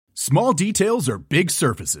Small details are big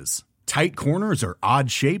surfaces. Tight corners are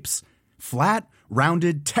odd shapes. Flat,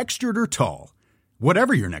 rounded, textured, or tall.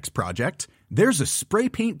 Whatever your next project, there's a spray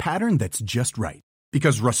paint pattern that's just right.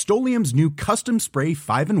 Because Rust-Oleum's new Custom Spray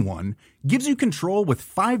 5-in-1 gives you control with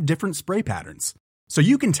 5 different spray patterns. So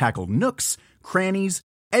you can tackle nooks, crannies,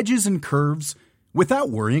 edges, and curves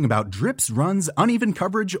without worrying about drips, runs, uneven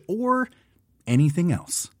coverage, or anything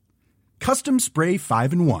else. Custom Spray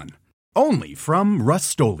 5-in-1. Only from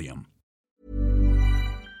Rust-Oleum.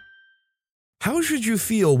 How should you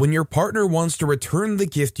feel when your partner wants to return the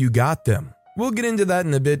gift you got them? We'll get into that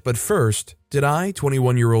in a bit, but first, did I,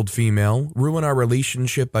 21-year-old female, ruin our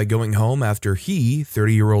relationship by going home after he,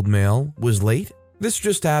 30-year-old male, was late? This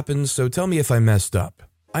just happened, so tell me if I messed up.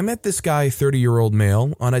 I met this guy, 30-year-old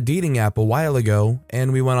male, on a dating app a while ago,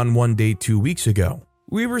 and we went on one date 2 weeks ago.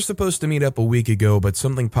 We were supposed to meet up a week ago, but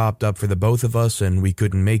something popped up for the both of us and we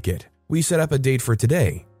couldn't make it. We set up a date for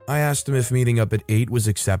today. I asked him if meeting up at 8 was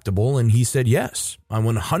acceptable, and he said yes. I'm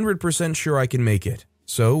 100% sure I can make it.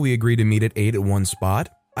 So we agreed to meet at 8 at one spot.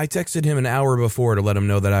 I texted him an hour before to let him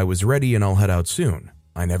know that I was ready and I'll head out soon.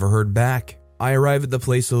 I never heard back. I arrived at the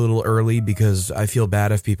place a little early because I feel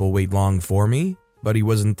bad if people wait long for me, but he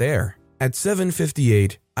wasn't there. At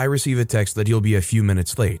 7:58, I receive a text that he'll be a few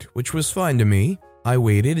minutes late, which was fine to me. I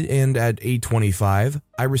waited, and at 8:25,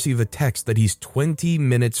 I receive a text that he's 20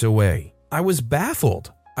 minutes away. I was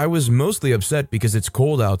baffled. I was mostly upset because it's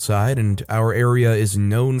cold outside and our area is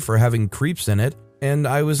known for having creeps in it, and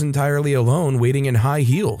I was entirely alone waiting in high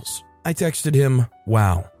heels. I texted him,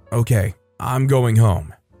 "Wow, okay, I'm going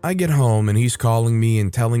home." I get home and he's calling me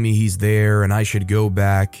and telling me he's there and I should go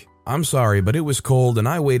back. I'm sorry, but it was cold and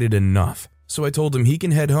I waited enough. So I told him he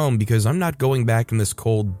can head home because I'm not going back in this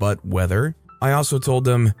cold butt weather. I also told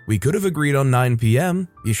him, we could have agreed on 9 p.m.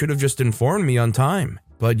 You should have just informed me on time.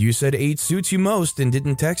 But you said 8 suits you most and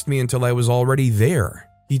didn't text me until I was already there.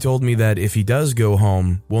 He told me that if he does go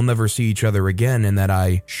home, we'll never see each other again and that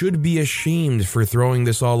I should be ashamed for throwing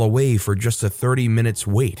this all away for just a 30 minutes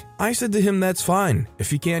wait. I said to him that's fine.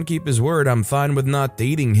 If he can't keep his word, I'm fine with not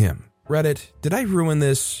dating him. Reddit, did I ruin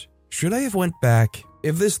this? Should I have went back?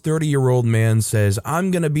 If this 30-year-old man says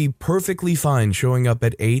I'm gonna be perfectly fine showing up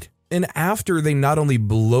at 8, and after they not only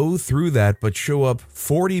blow through that, but show up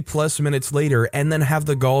 40 plus minutes later and then have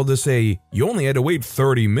the gall to say, you only had to wait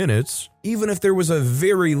 30 minutes, even if there was a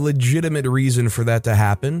very legitimate reason for that to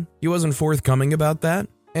happen, he wasn't forthcoming about that.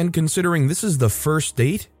 And considering this is the first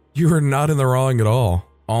date, you are not in the wrong at all.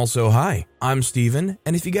 Also, hi, I'm Steven,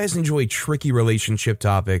 and if you guys enjoy tricky relationship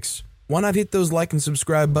topics, why not hit those like and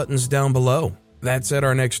subscribe buttons down below? That said,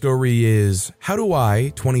 our next story is, how do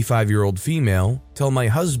I, 25-year-old female, tell my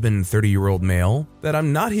husband, 30-year-old male, that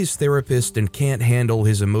I'm not his therapist and can't handle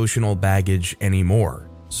his emotional baggage anymore?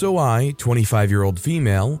 So I, 25-year-old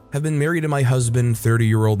female, have been married to my husband,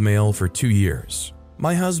 30-year-old male, for 2 years.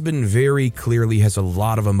 My husband very clearly has a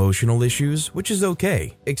lot of emotional issues, which is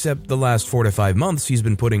okay, except the last 4 to 5 months he's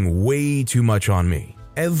been putting way too much on me.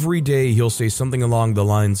 Every day he'll say something along the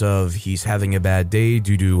lines of he's having a bad day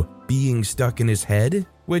due to being stuck in his head,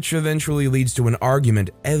 which eventually leads to an argument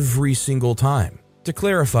every single time. To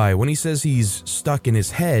clarify, when he says he's stuck in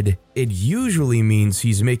his head, it usually means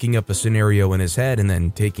he's making up a scenario in his head and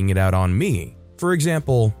then taking it out on me. For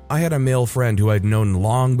example, I had a male friend who I'd known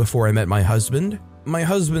long before I met my husband. My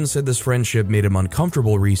husband said this friendship made him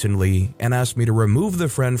uncomfortable recently and asked me to remove the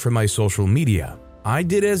friend from my social media. I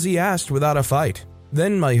did as he asked without a fight.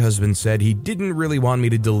 Then my husband said he didn't really want me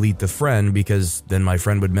to delete the friend because then my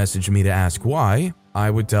friend would message me to ask why. I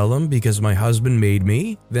would tell him because my husband made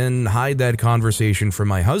me, then hide that conversation from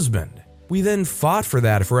my husband. We then fought for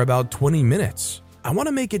that for about 20 minutes. I want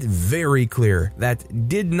to make it very clear that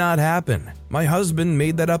did not happen. My husband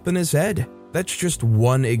made that up in his head. That's just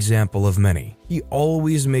one example of many. He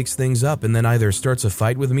always makes things up and then either starts a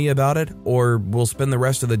fight with me about it or will spend the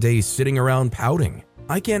rest of the day sitting around pouting.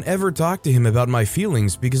 I can't ever talk to him about my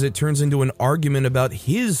feelings because it turns into an argument about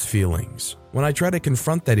his feelings. When I try to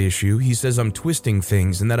confront that issue, he says I'm twisting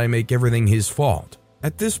things and that I make everything his fault.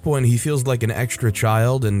 At this point, he feels like an extra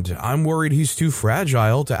child and I'm worried he's too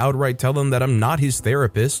fragile to outright tell him that I'm not his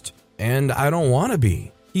therapist, and I don't want to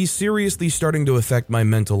be. He's seriously starting to affect my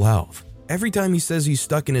mental health. Every time he says he's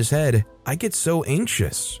stuck in his head, I get so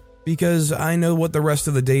anxious because I know what the rest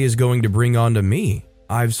of the day is going to bring on to me.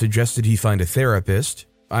 I've suggested he find a therapist.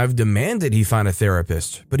 I've demanded he find a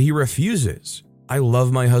therapist, but he refuses. I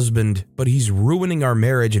love my husband, but he's ruining our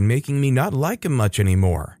marriage and making me not like him much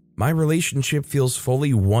anymore. My relationship feels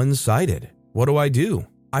fully one-sided. What do?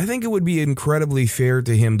 I think it would be incredibly fair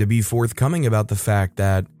to him to be forthcoming about the fact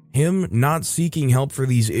that Him not seeking help for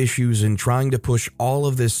these issues and trying to push all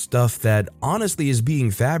of this stuff that honestly is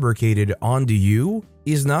being fabricated onto you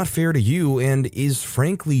is not fair to you and is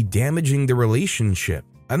frankly damaging the relationship.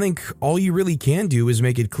 I think all you really can do is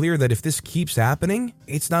make it clear that if this keeps happening,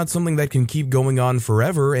 it's not something that can keep going on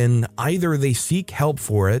forever, and either they seek help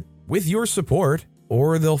for it with your support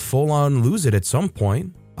or they'll full on lose it at some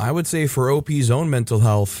point. I would say for OP's own mental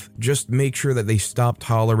health, just make sure that they stop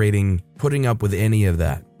tolerating putting up with any of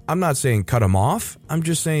that. I'm not saying cut them off, I'm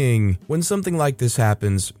just saying when something like this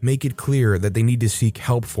happens, make it clear that they need to seek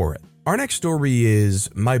help for it. Our next story is,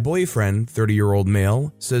 my boyfriend, 30-year-old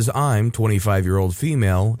male, says I'm, 25-year-old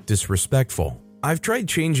female, disrespectful. I've tried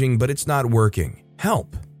changing, but it's not working.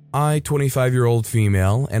 Help. I, 25-year-old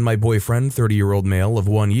female, and my boyfriend, 30-year-old male of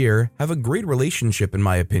 1 year, have a great relationship in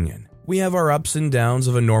my opinion. We have our ups and downs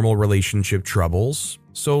of a normal relationship troubles,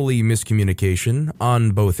 solely miscommunication,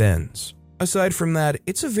 on both ends. Aside from that,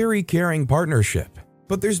 it's a very caring partnership.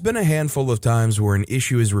 But there's been a handful of times where an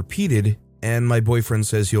issue is repeated, and my boyfriend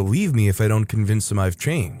says he'll leave me if I don't convince him I've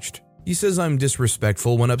changed. He says I'm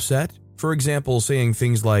disrespectful when upset. For example, saying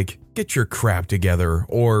things like, "Get your crap together,"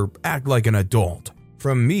 or "act like an adult."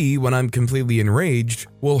 From me, when I'm completely enraged,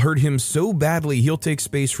 will hurt him so badly he'll take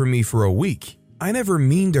space from me for a week. I never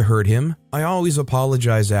mean to hurt him. I always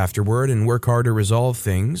apologize afterward and work hard to resolve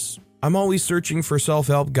things. I'm always searching for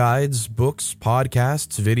self-help guides, books,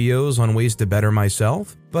 podcasts, videos on ways to better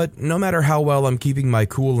myself. But no matter how well I'm keeping my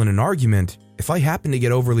cool in an argument, if I happen to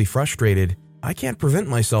get overly frustrated, I can't prevent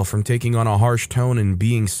myself from taking on a harsh tone and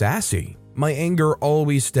being sassy. My anger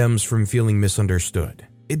always stems from feeling misunderstood.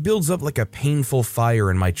 It builds up like a painful fire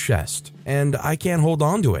in my chest, and I can't hold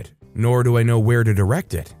on to it, nor do I know where to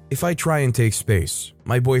direct it. If I try and take space,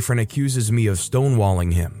 my boyfriend accuses me of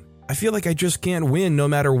stonewalling him. I feel like I just can't win no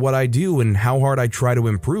matter what I do and how hard I try to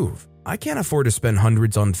improve. I can't afford to spend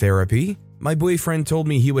hundreds on therapy. My boyfriend told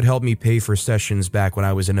me he would help me pay for sessions back when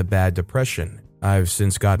I was in a bad depression. I've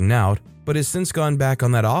since gotten out, but has since gone back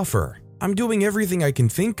on that offer. I'm doing everything I can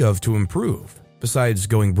think of to improve, besides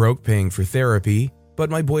going broke paying for therapy, but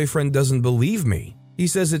my boyfriend doesn't believe me. He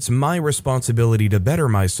says it's my responsibility to better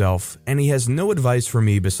myself, and he has no advice for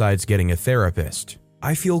me besides getting a therapist.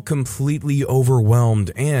 I feel completely overwhelmed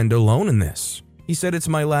and alone in this. He said it's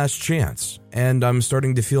my last chance, and I'm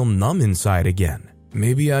starting to feel numb inside again.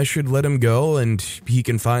 Maybe I should let him go and he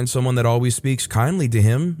can find someone that always speaks kindly to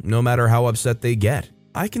him, no matter how upset they get.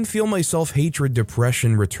 I can feel my self-hatred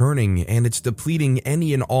depression returning, and it's depleting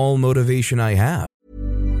any and all motivation I have.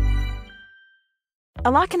 A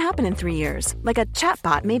lot can happen in 3 years, like a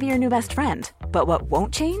chatbot may be your new best friend. But what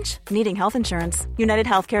won't change? Needing health insurance. United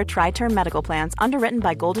Healthcare Tri-Term Medical Plans, underwritten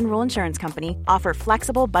by Golden Rule Insurance Company, offer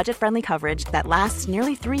flexible, budget-friendly coverage that lasts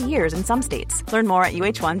nearly 3 years in some states. Learn more at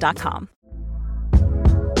uh1.com.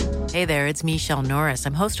 Hey there, it's Michelle Norris.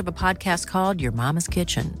 I'm host of a podcast called Your Mama's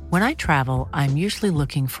Kitchen. When I travel, I'm usually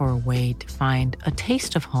looking for a way to find a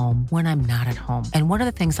taste of home when I'm not at home. And one of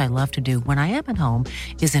the things I love to do when I am at home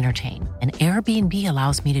is entertain. And Airbnb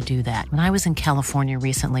allows me to do that. When I was in California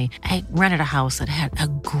recently, I rented a house that had a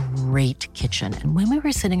great kitchen. And when we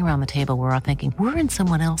were sitting around the table, we were all thinking, we're in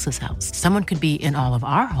someone else's house. Someone could be in all of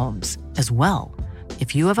our homes as well.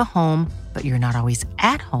 If you have a home, but you're not always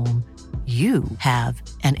at home, you have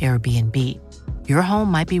an Airbnb. Your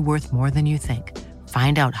home might be worth more than you think.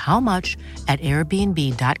 Find out how much at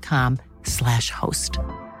airbnb.com/host.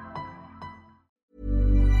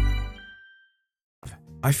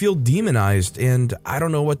 I feel demonized and I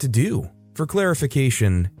don't know what to do. For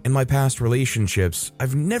clarification, in my past relationships,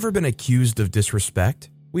 I've never been accused of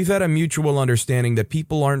disrespect. We've had a mutual understanding that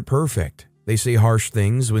people aren't perfect. They say harsh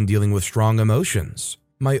things when dealing with strong emotions.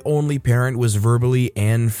 My only parent was verbally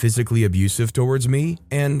and physically abusive towards me,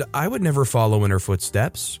 and I would never follow in her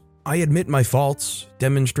footsteps. I admit my faults,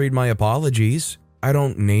 demonstrate my apologies. I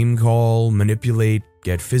don't name call, manipulate,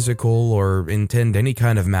 get physical, or intend any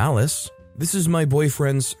kind of malice. This is my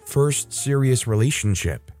boyfriend's first serious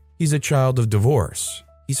relationship. He's a child of divorce.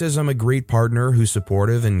 He says I'm a great partner who's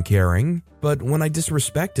supportive and caring, but when I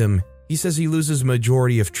disrespect him, he says he loses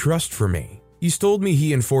majority of trust for me. He's told me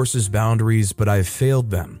he enforces boundaries, but I've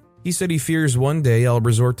failed them. He said he fears one day I'll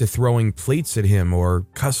resort to throwing plates at him or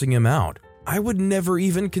cussing him out. I would never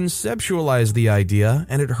even conceptualize the idea,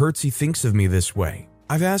 and it hurts he thinks of me this way.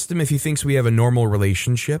 I've asked him if he thinks we have a normal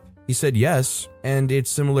relationship. He said yes, and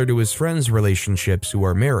it's similar to his friends' relationships who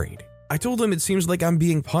are married. I told him it seems like I'm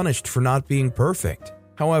being punished for not being perfect.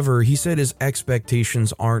 However, he said his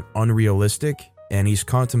expectations aren't unrealistic, and he's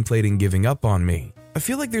contemplating giving up on me. I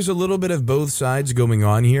feel like there's a little bit of both sides going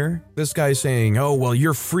on here. This guy saying, oh, well,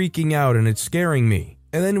 you're freaking out and it's scaring me.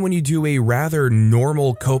 And then when you do a rather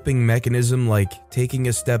normal coping mechanism like taking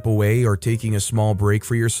a step away or taking a small break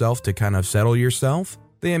for yourself to kind of settle yourself,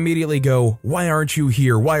 they immediately go, "Why aren't you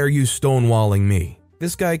here? Why are you stonewalling me?"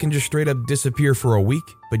 This guy can just straight up disappear for a week,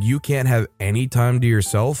 but you can't have any time to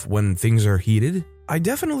yourself when things are heated. I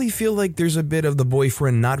definitely feel like there's a bit of the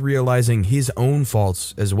boyfriend not realizing his own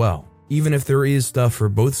faults as well, even if there is stuff for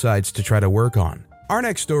both sides to try to work on. Our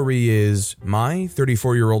next story is my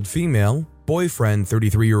 34-year-old female boyfriend,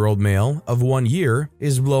 33-year-old male of 1 year,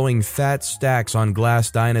 is blowing fat stacks on glass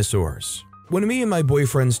dinosaurs. When me and my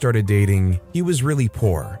boyfriend started dating, he was really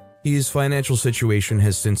poor. His financial situation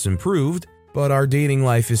has since improved, but our dating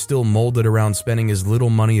life is still molded around spending as little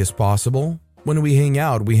money as possible. When we hang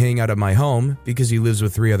out at my home because he lives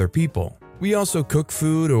with 3 other people. We also cook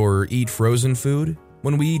food or eat frozen food.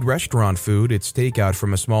 When we eat restaurant food, it's takeout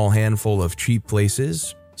from a small handful of cheap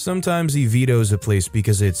places. Sometimes he vetoes a place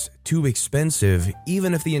because it's too expensive,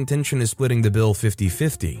 even if the intention is splitting the bill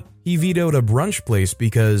 50-50. He vetoed a brunch place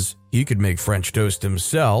because he could make French toast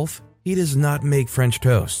himself. He does not make French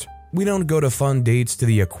toast. We don't go to fun dates to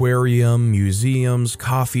the aquarium, museums,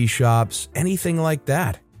 coffee shops, anything like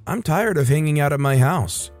that. I'm tired of hanging out at my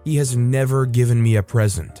house. He has never given me a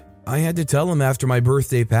present. I had to tell him after my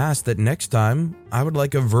birthday passed that next time I would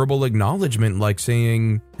like a verbal acknowledgement like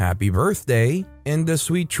saying happy birthday and a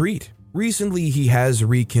sweet treat. Recently, he has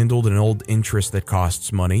rekindled an old interest that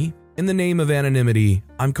costs money. In the name of anonymity,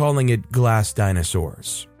 I'm calling it glass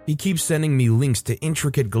dinosaurs. He keeps sending me links to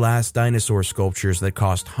intricate glass dinosaur sculptures that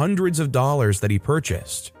cost hundreds of dollars that he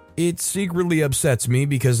purchased. It secretly upsets me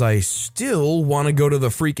because I still want to go to the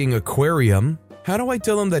freaking aquarium. How do I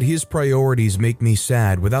tell him that his priorities make me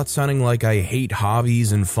sad without sounding like I hate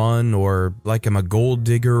hobbies and fun or like I'm a gold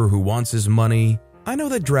digger who wants his money? I know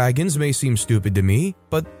that dragons may seem stupid to me,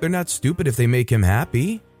 but they're not stupid if they make him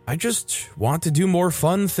happy. I just want to do more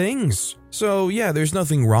fun things. So yeah, there's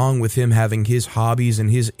nothing wrong with him having his hobbies and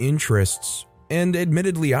his interests. And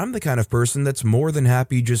admittedly, I'm the kind of person that's more than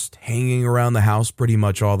happy just hanging around the house pretty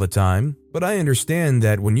much all the time. But I understand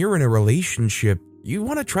that when you're in a relationship, you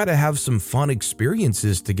want to try to have some fun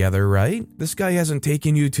experiences together, right? This guy hasn't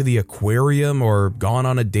taken you to the aquarium or gone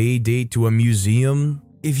on a day date to a museum.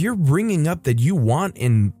 If you're bringing up that you want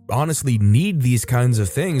and honestly need these kinds of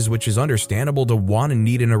things, which is understandable to want and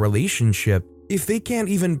need in a relationship, if they can't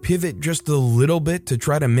even pivot just a little bit to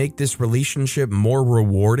try to make this relationship more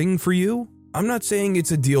rewarding for you, I'm not saying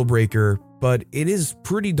it's a deal breaker, but it is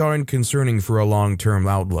pretty darn concerning for a long-term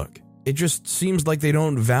outlook. It just seems like they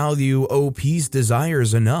don't value OP's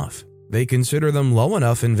desires enough. They consider them low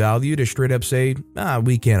enough in value to straight up say,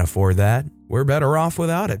 we can't afford that. We're better off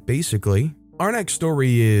without it, basically. Our next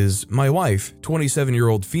story is my wife,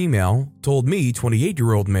 27-year-old female, told me,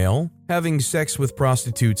 28-year-old male, having sex with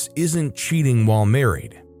prostitutes isn't cheating while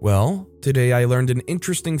married. Well, today I learned an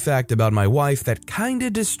interesting fact about my wife that kinda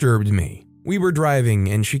disturbed me. We were driving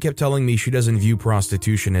and she kept telling me she doesn't view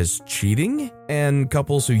prostitution as cheating, and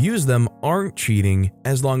couples who use them aren't cheating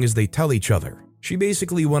as long as they tell each other. She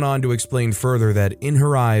basically went on to explain further that in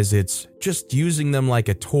her eyes it's just using them like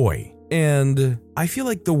a toy. And I feel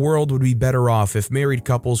like the world would be better off if married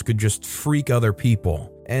couples could just freak other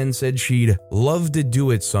people, and said she'd love to do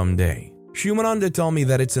it someday. She went on to tell me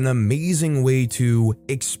that it's an amazing way to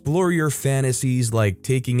explore your fantasies, like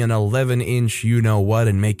taking an 11-inch you-know-what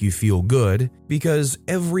and make you feel good, because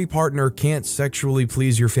every partner can't sexually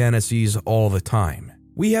please your fantasies all the time.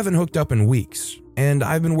 We haven't hooked up in weeks, and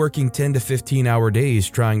I've been working 10 to 15-hour days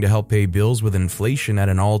trying to help pay bills with inflation at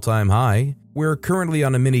an all-time high. We're currently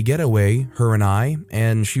on a mini getaway, her and I,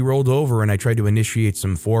 and she rolled over and I tried to initiate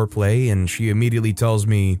some foreplay and she immediately tells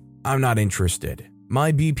me, I'm not interested.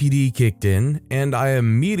 My BPD kicked in, and I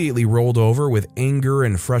immediately rolled over with anger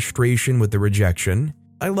and frustration with the rejection.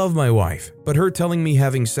 I love my wife, but her telling me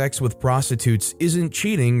having sex with prostitutes isn't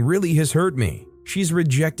cheating really has hurt me. She's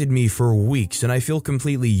rejected me for weeks, and I feel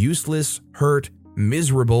completely useless, hurt,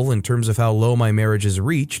 miserable in terms of how low my marriage has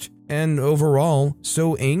reached, and overall,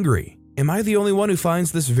 so angry. Am I the only one who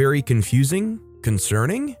finds this very confusing?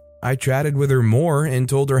 Concerning? I chatted with her more and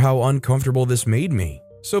told her how uncomfortable this made me.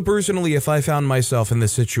 So personally, if I found myself in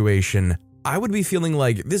this situation, I would be feeling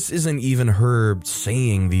like this isn't even her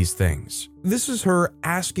saying these things. This is her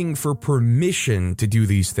asking for permission to do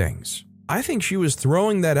these things. I think she was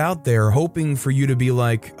throwing that out there hoping for you to be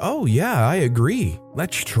like, oh yeah, I agree.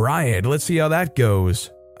 Let's try it. Let's see how that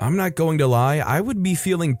goes. I'm not going to lie, I would be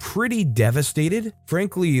feeling pretty devastated.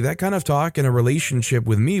 Frankly, that kind of talk in a relationship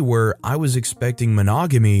with me where I was expecting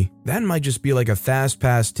monogamy, that might just be like a fast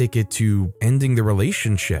pass ticket to ending the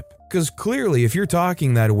relationship. Because clearly, if you're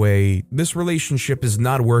talking that way, this relationship is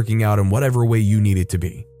not working out in whatever way you need it to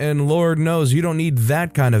be. And Lord knows you don't need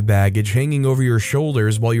that kind of baggage hanging over your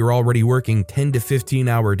shoulders while you're already working 10 to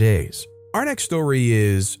 15-hour days. Our next story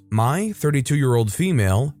is my 32-year-old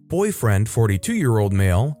female boyfriend, 42-year-old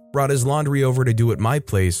male, brought his laundry over to do at my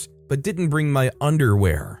place, but didn't bring my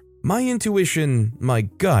underwear. My intuition, my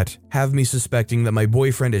gut, have me suspecting that my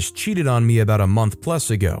boyfriend has cheated on me about a month plus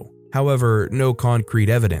ago. However, no concrete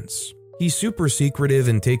evidence. He's super secretive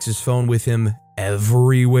and takes his phone with him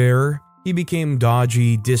everywhere. He became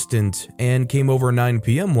dodgy, distant, and came over 9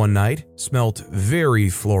 p.m. one night, smelt very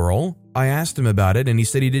floral. I asked him about it and he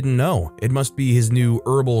said he didn't know. It must be his new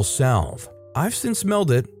herbal salve. I've since smelled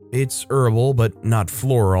it. It's herbal, but not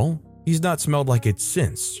floral. He's not smelled like it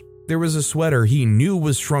since. There was a sweater he knew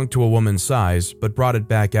was shrunk to a woman's size, but brought it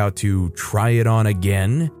back out to try it on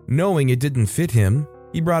again. Knowing it didn't fit him,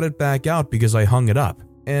 he brought it back out because I hung it up.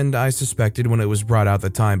 And I suspected when it was brought out the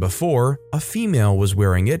time before, a female was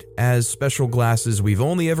wearing it, as special glasses we've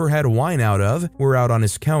only ever had wine out of were out on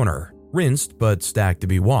his counter, rinsed but stacked to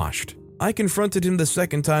be washed. I confronted him the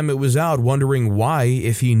second time it was out, wondering why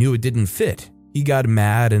if he knew it didn't fit. He got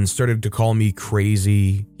mad and started to call me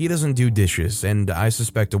crazy. He doesn't do dishes, and I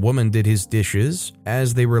suspect a woman did his dishes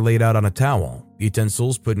as they were laid out on a towel,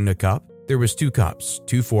 utensils put in a cup. There was 2 cups,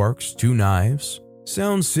 2 forks, 2 knives.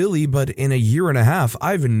 Sounds silly, but in a year and a half,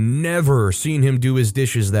 I've never seen him do his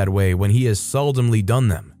dishes that way when he has seldomly done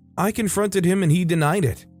them. I confronted him and he denied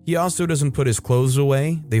it. He also doesn't put his clothes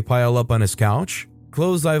away. They pile up on his couch.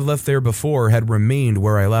 Clothes I've left there before had remained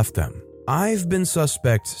where I left them. I've been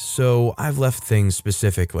suspect, so I've left things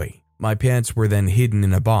specifically. My pants were then hidden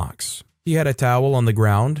in a box. He had a towel on the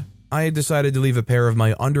ground. I had decided to leave a pair of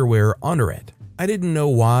my underwear under it. I didn't know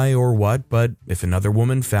why or what, but if another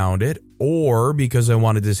woman found it, or because I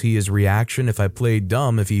wanted to see his reaction if I played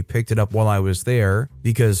dumb if he picked it up while I was there,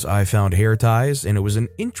 because I found hair ties and it was an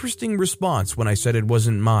interesting response when I said it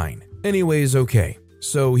wasn't mine. Anyways, okay.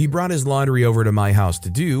 So he brought his laundry over to my house to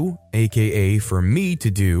do, aka for me to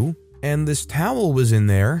do, and this towel was in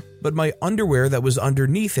there, but my underwear that was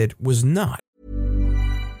underneath it was not.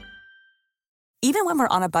 Even when we're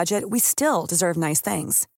on a budget, we still deserve nice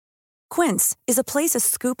things. Quince is a place to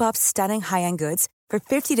scoop up stunning high-end goods for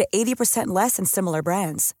 50 to 80% less than similar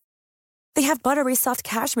brands. They have buttery soft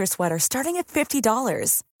cashmere sweaters starting at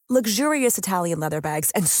 $50, luxurious Italian leather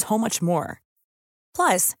bags, and so much more.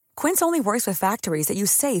 Plus, Quince only works with factories that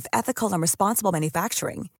use safe, ethical, and responsible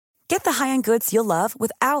manufacturing. Get the high-end goods you'll love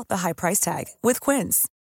without the high price tag with Quince.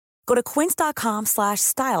 Go to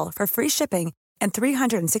quince.com/style for free shipping and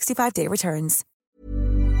 365-day returns.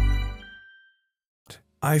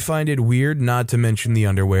 I find it weird not to mention the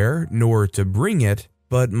underwear, nor to bring it,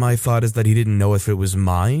 but my thought is that he didn't know if it was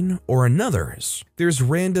mine or another's. There's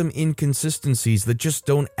random inconsistencies that just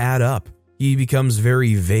don't add up. He becomes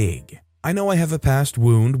very vague. I know I have a past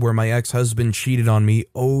wound where my ex-husband cheated on me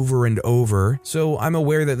over and over, so I'm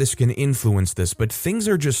aware that this can influence this, but things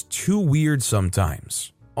are just too weird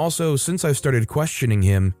sometimes. Also, since I've started questioning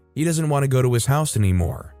him, he doesn't want to go to his house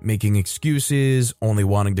anymore, making excuses, only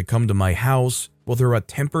wanting to come to my house, will throw a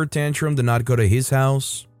temper tantrum to not go to his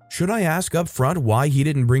house. Should I ask up front why he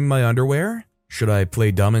didn't bring my underwear? Should I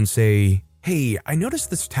play dumb and say, hey, I noticed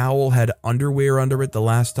this towel had underwear under it the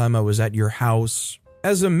last time I was at your house?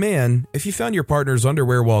 As a man, if you found your partner's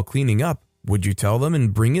underwear while cleaning up, would you tell them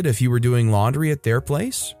and bring it if you were doing laundry at their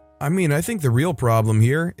place? I mean, I think the real problem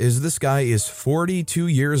here is this guy is 42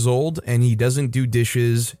 years old and he doesn't do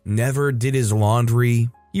dishes, never did his laundry.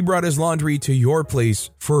 He brought his laundry to your place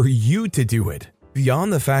for you to do it.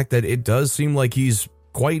 Beyond the fact that it does seem like he's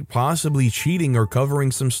quite possibly cheating or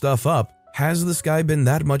covering some stuff up, has this guy been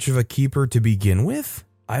that much of a keeper to begin with?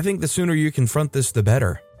 I think the sooner you confront this, the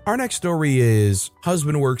better. Our next story is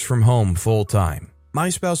husband works from home full time. My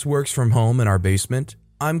spouse works from home in our basement.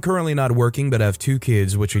 I'm currently not working but have 2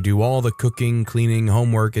 kids which I do all the cooking, cleaning,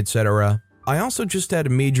 homework, etc. I also just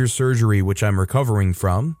had major surgery which I'm recovering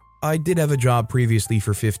from. I did have a job previously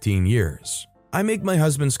for 15 years. I make my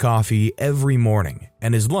husband's coffee every morning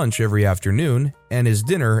and his lunch every afternoon and his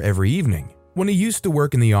dinner every evening. When he used to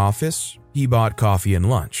work in the office, he bought coffee and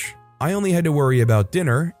lunch. I only had to worry about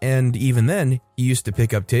dinner, and even then, he used to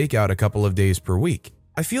pick up takeout a couple of days per week.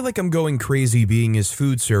 I feel like I'm going crazy being his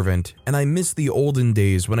food servant, and I miss the olden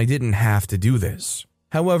days when I didn't have to do this.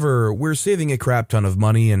 However, we're saving a crap ton of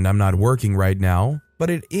money and I'm not working right now, but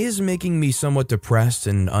it is making me somewhat depressed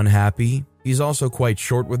and unhappy. He's also quite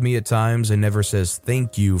short with me at times and never says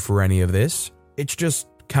thank you for any of this. It's just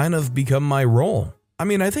kind of become my role. I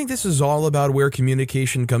mean, I think this is all about where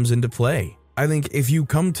communication comes into play. I think if you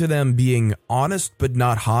come to them being honest but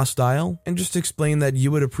not hostile, and just explain that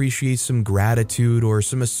you would appreciate some gratitude or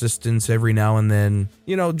some assistance every now and then,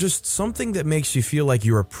 just something that makes you feel like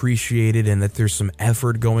you're appreciated and that there's some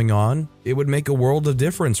effort going on, it would make a world of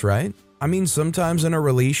difference, right? I mean, sometimes in a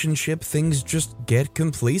relationship, things just get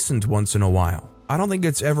complacent once in a while. I don't think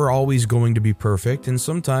it's ever always going to be perfect, and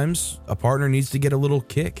sometimes a partner needs to get a little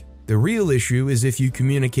kick. The real issue is if you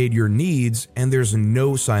communicate your needs and there's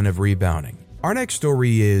no sign of rebounding. Our next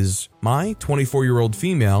story is, my 24-year-old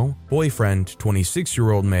female boyfriend,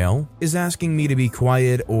 26-year-old male, is asking me to be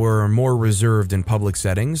quiet or more reserved in public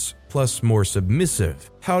settings, plus more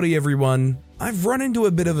submissive. Howdy everyone. I've run into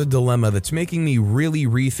a bit of a dilemma that's making me really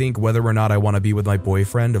rethink whether or not I want to be with my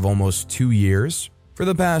boyfriend of almost 2 years. For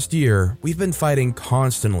the past year, we've been fighting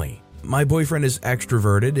constantly. My boyfriend is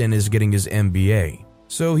extroverted and is getting his MBA,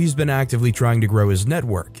 so he's been actively trying to grow his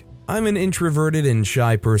network. I'm an introverted and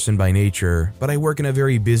shy person by nature, but I work in a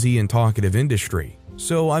very busy and talkative industry,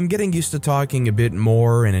 so I'm getting used to talking a bit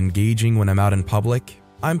more and engaging when I'm out in public.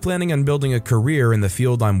 I'm planning on building a career in the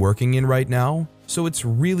field I'm working in right now, so it's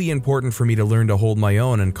really important for me to learn to hold my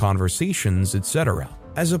own in conversations, etc.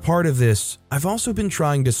 As a part of this, I've also been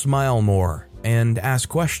trying to smile more and ask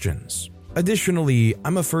questions. Additionally,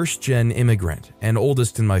 I'm a first-gen immigrant and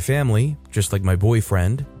oldest in my family, just like my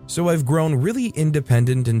boyfriend, so I've grown really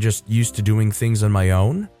independent and just used to doing things on my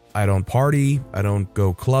own. I don't party, I don't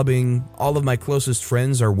go clubbing, all of my closest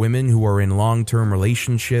friends are women who are in long-term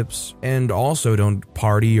relationships and also don't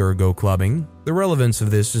party or go clubbing. The relevance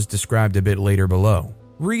of this is described a bit later below.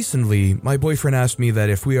 Recently, my boyfriend asked me that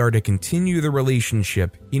if we are to continue the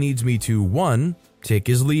relationship, he needs me to 1. Take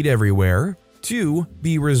his lead everywhere, 2.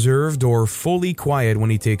 Be reserved or fully quiet when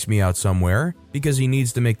he takes me out somewhere because he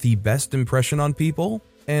needs to make the best impression on people,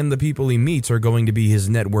 and the people he meets are going to be his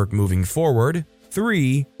network moving forward.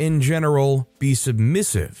 3. In general, be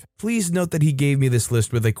submissive. Please note that he gave me this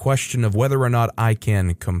list with a question of whether or not I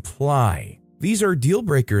can comply. These are deal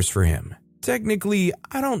breakers for him. Technically,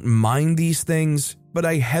 I don't mind these things, but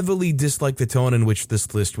I heavily dislike the tone in which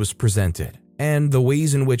this list was presented, and the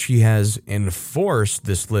ways in which he has enforced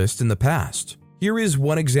this list in the past. Here is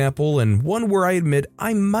one example, and one where I admit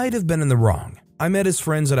I might have been in the wrong. I met his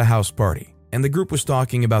friends at a house party, and the group was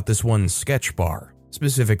talking about this one sketch bar.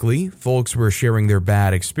 Specifically, folks were sharing their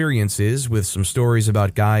bad experiences with some stories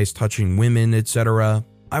about guys touching women, etc.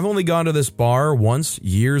 I've only gone to this bar once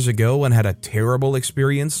years ago and had a terrible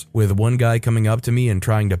experience with one guy coming up to me and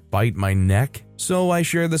trying to bite my neck. So I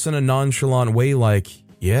share this in a nonchalant way like,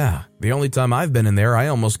 yeah, the only time I've been in there, I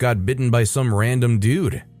almost got bitten by some random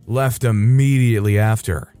dude. Left immediately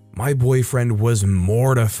after. My boyfriend was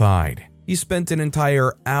mortified. He spent an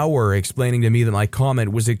entire hour explaining to me that my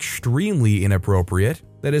comment was extremely inappropriate,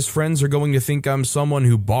 that his friends are going to think I'm someone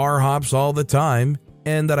who bar hops all the time,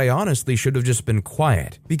 and that I honestly should have just been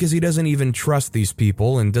quiet because he doesn't even trust these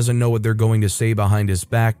people and doesn't know what they're going to say behind his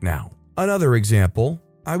back now. Another example,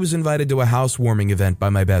 I was invited to a housewarming event by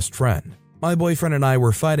my best friend. My boyfriend and I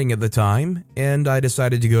were fighting at the time, and I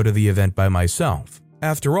decided to go to the event by myself.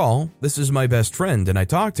 After all, this is my best friend and I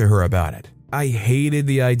talked to her about it. I hated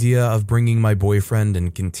the idea of bringing my boyfriend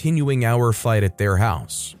and continuing our fight at their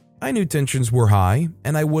house. I knew tensions were high,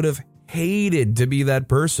 and I would have hated to be that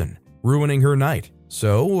person, ruining her night.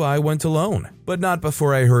 So I went alone, but not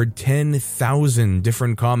before I heard 10,000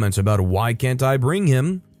 different comments about why can't I bring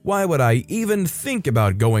him? Why would I even think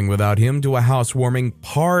about going without him to a housewarming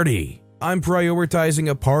party? I'm prioritizing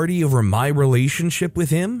a party over my relationship with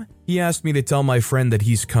him? He asked me to tell my friend that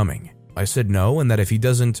he's coming. I said no, and that if he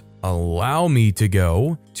doesn't allow me to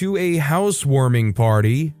go to a housewarming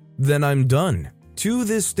party, then I'm done. To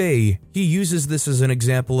this day, he uses this as an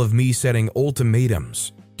example of me setting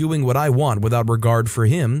ultimatums, doing what I want without regard for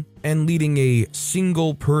him, and leading a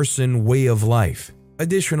single-person way of life.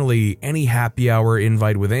 Additionally, any happy hour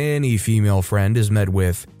invite with any female friend is met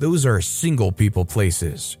with, "Those are single people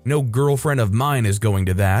places. No girlfriend of mine is going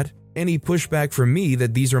to that." Any pushback from me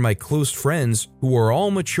that these are my close friends who are all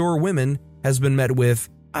mature women has been met with,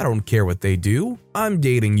 "I don't care what they do. I'm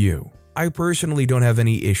dating you." I personally don't have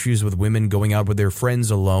any issues with women going out with their friends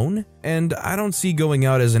alone, and I don't see going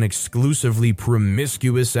out as an exclusively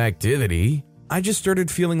promiscuous activity. I just started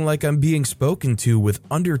feeling like I'm being spoken to with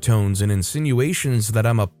undertones and insinuations that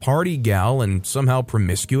I'm a party gal and somehow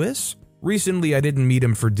promiscuous. Recently, I didn't meet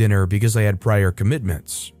him for dinner because I had prior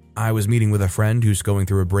commitments. I was meeting with a friend who's going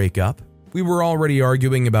through a breakup. We were already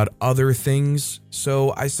arguing about other things,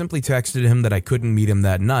 so I simply texted him that I couldn't meet him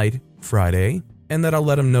that night, Friday, and that I'll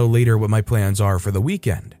let him know later what my plans are for the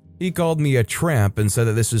weekend. He called me a tramp and said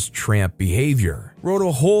that this is tramp behavior. Wrote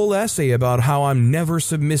a whole essay about how I'm never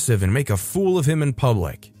submissive and make a fool of him in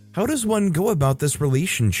public. How does one go about this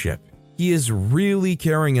relationship? He is really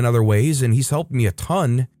caring in other ways and he's helped me a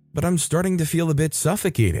ton, but I'm starting to feel a bit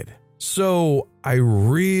suffocated. So I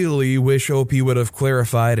really wish OP would have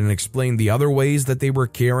clarified and explained the other ways that they were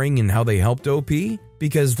caring and how they helped OP,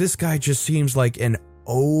 because this guy just seems like an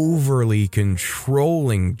overly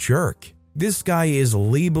controlling jerk. This guy is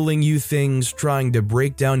labeling you things, trying to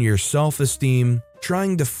break down your self-esteem,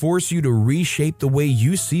 trying to force you to reshape the way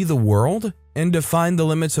you see the world, and define the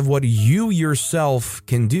limits of what you yourself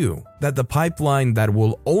can do. That the pipeline that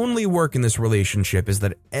will only work in this relationship is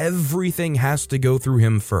that everything has to go through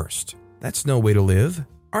him first. That's no way to live.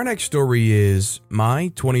 Our next story is my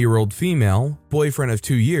 20-year-old female, boyfriend of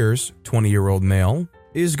 2 years, 20-year-old male,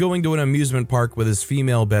 is going to an amusement park with his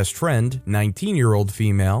female best friend, 19-year-old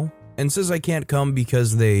female, and says I can't come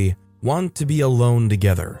because they want to be alone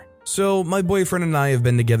together. So my boyfriend and I have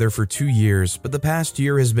been together for 2 years, but the past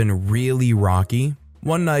year has been really rocky.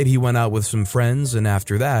 One night he went out with some friends, and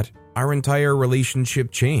after that, our entire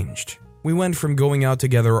relationship changed. We went from going out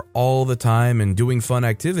together all the time and doing fun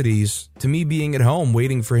activities to me being at home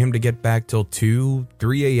waiting for him to get back till 2,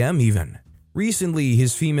 3 a.m. even. Recently,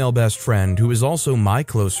 his female best friend, who is also my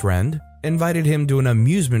close friend, invited him to an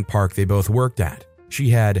amusement park they both worked at. She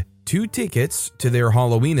had 2 tickets to their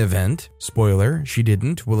Halloween event. Spoiler, she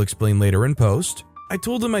didn't. We'll explain later in post. I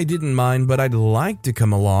told him I didn't mind, but I'd like to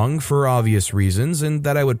come along for obvious reasons and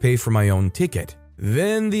that I would pay for my own ticket.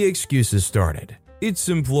 Then the excuses started. It's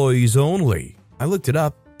employees only. I looked it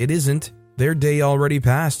up. It isn't. Their day already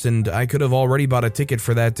passed and I could have already bought a ticket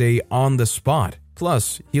for that day on the spot.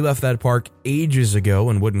 Plus, he left that park ages ago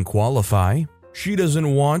and wouldn't qualify. She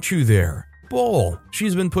doesn't want you there. Bull.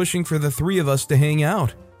 She's been pushing for the 3 of us to hang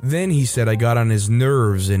out. Then he said I got on his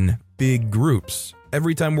nerves in big groups.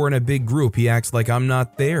 Every time we're in a big group, he acts like I'm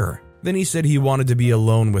not there. Then he said he wanted to be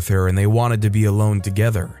alone with her and they wanted to be alone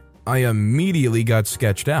together. I immediately got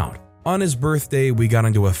sketched out. On his birthday, we got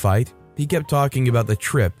into a fight. He kept talking about the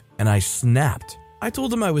trip and I snapped. I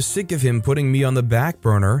told him I was sick of him putting me on the back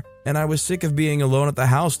burner and I was sick of being alone at the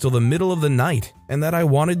house till the middle of the night and that I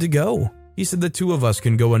wanted to go. He said the 2 of us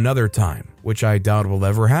can go another time, which I doubt will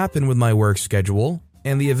ever happen with my work schedule,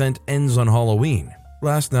 and the event ends on Halloween.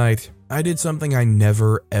 Last night, I did something I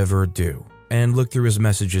never ever do, and looked through his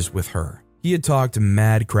messages with her. He had talked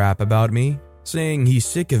mad crap about me, saying he's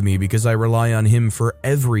sick of me because I rely on him for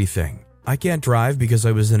everything. I can't drive because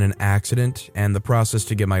I was in an accident, and the process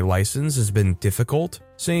to get my license has been difficult,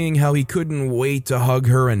 saying how he couldn't wait to hug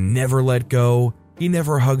her and never let go. He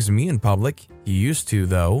never hugs me in public. He used to,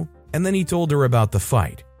 though. And then he told her about the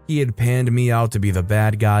fight. He had panned me out to be the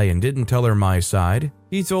bad guy and didn't tell her my side.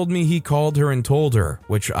 He told me he called her and told her,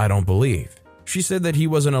 which I don't believe. She said that he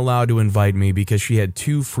wasn't allowed to invite me because she had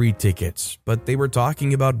 2 free tickets, but they were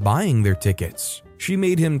talking about buying their tickets. She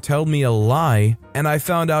made him tell me a lie, and I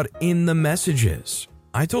found out in the messages.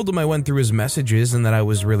 I told him I went through his messages and that I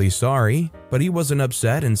was really sorry, but he wasn't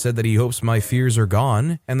upset and said that he hopes my fears are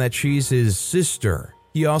gone and that she's his sister.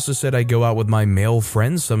 He also said I go out with my male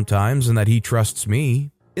friends sometimes and that he trusts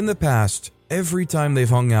me. In the past, every time they've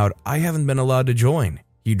hung out, I haven't been allowed to join.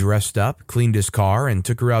 He dressed up, cleaned his car, and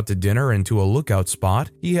took her out to dinner and to a lookout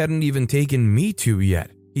spot he hadn't even taken me to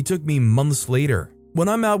yet. He took me months later. When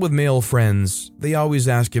I'm out with male friends, they always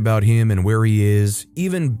ask about him and where he is,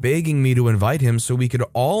 even begging me to invite him so we could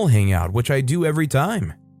all hang out, which I do every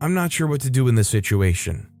time. I'm not sure what to do in this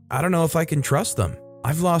situation. I don't know if I can trust them.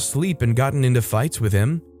 I've lost sleep and gotten into fights with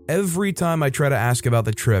him. Every time I try to ask about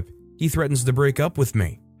the trip, he threatens to break up with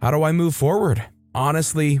me. How do I move forward?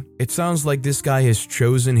 Honestly, it sounds like this guy has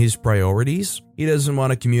chosen his priorities. He doesn't want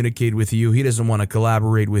to communicate with you. He doesn't want to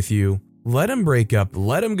collaborate with you. Let him break up.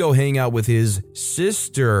 Let him go hang out with his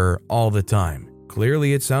sister all the time.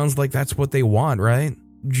 Clearly, it sounds like that's what they want, right?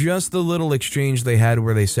 Just the little exchange they had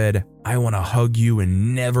where they said, I want to hug you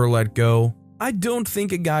and never let go. I don't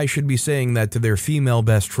think a guy should be saying that to their female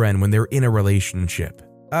best friend when they're in a relationship.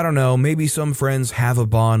 I don't know, maybe some friends have a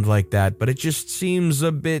bond like that, but it just seems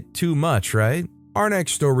a bit too much, right? Our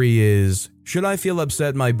next story is, should I feel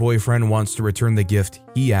upset my boyfriend wants to return the gift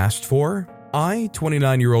he asked for? I,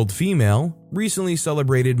 29-year-old female, recently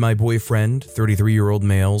celebrated my boyfriend, 33-year-old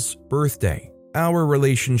male's birthday. Our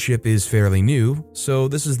relationship is fairly new, so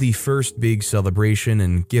this is the first big celebration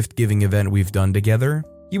and gift-giving event we've done together.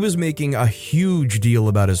 He was making a huge deal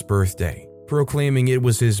about his birthday, proclaiming it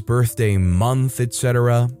was his birthday month,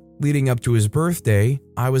 etc. Leading up to his birthday,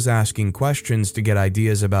 I was asking questions to get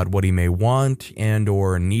ideas about what he may want and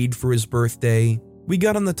or need for his birthday. We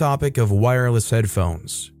got on the topic of wireless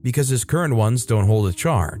headphones because his current ones don't hold a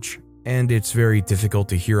charge, and it's very difficult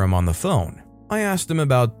to hear him on the phone. I asked him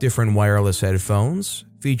about different wireless headphones,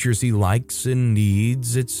 features he likes and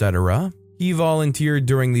needs, etc. He volunteered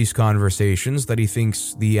during these conversations that he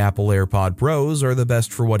thinks the Apple AirPod Pros are the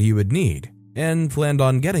best for what he would need, and planned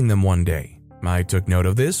on getting them one day. I took note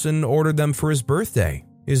of this and ordered them for his birthday.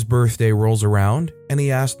 His birthday rolls around, and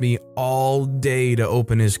he asked me all day to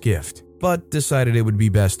open his gift, but decided it would be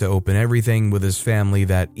best to open everything with his family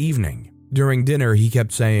that evening. During dinner, he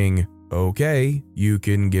kept saying, "Okay, you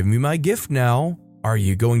can give me my gift now. Are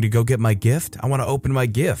you going to go get my gift? I want to open my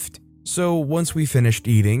gift." So once we finished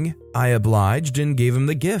eating, I obliged and gave him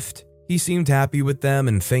the gift. He seemed happy with them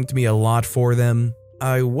and thanked me a lot for them.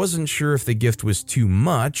 I wasn't sure if the gift was too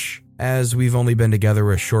much, as we've only been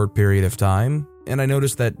together a short period of time, and I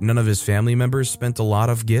noticed that none of his family members spent a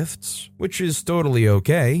lot of gifts, which is totally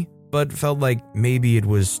okay, but felt like maybe it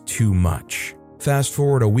was too much. Fast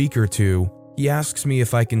forward a week or two, he asks me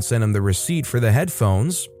if I can send him the receipt for the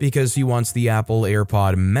headphones because he wants the Apple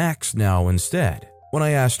AirPod Max now instead. When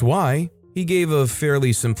I asked why, he gave a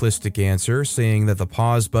fairly simplistic answer saying that the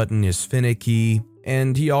pause button is finicky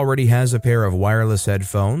and he already has a pair of wireless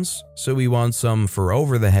headphones, so he wants some for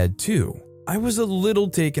over the head too. I was a little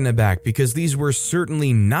taken aback because these were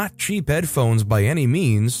certainly not cheap headphones by any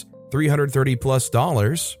means,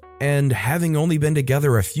 $330+, and having only been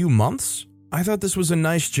together a few months, I thought this was a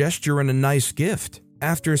nice gesture and a nice gift,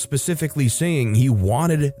 after specifically saying he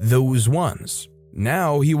wanted those ones.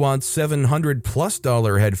 Now he wants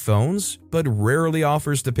 $700+ headphones, but rarely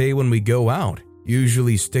offers to pay when we go out.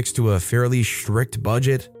 Usually sticks to a fairly strict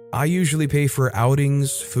budget. I usually pay for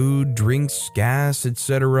outings, food, drinks, gas,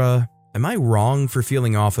 etc. Am I wrong for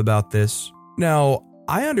feeling off about this? Now,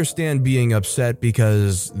 I understand being upset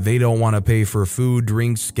because they don't want to pay for food,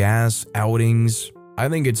 drinks, gas, outings. I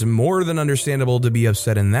think it's more than understandable to be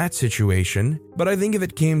upset in that situation, but I think if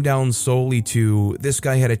it came down solely to this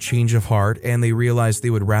guy had a change of heart and they realized they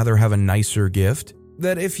would rather have a nicer gift,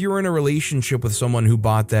 that if you're in a relationship with someone who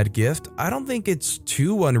bought that gift, I don't think it's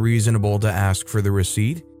too unreasonable to ask for the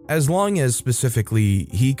receipt, as long as specifically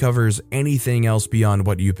he covers anything else beyond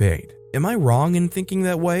what you paid. Am I wrong in thinking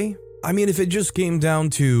that way? I mean, if it just came down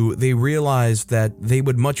to they realized that they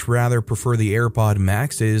would much rather prefer the AirPod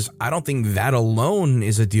Maxes, I don't think that alone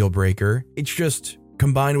is a deal breaker. It's just,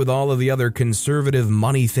 combined with all of the other conservative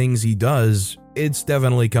money things he does, it's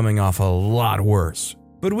definitely coming off a lot worse.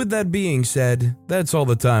 But with that being said, that's all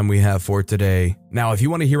the time we have for today. Now, if you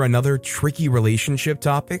want to hear another tricky relationship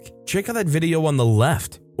topic, check out that video on the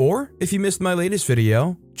left. Or, if you missed my latest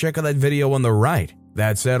video, check out that video on the right.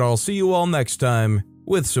 That said, I'll see you all next time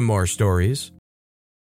with some more stories.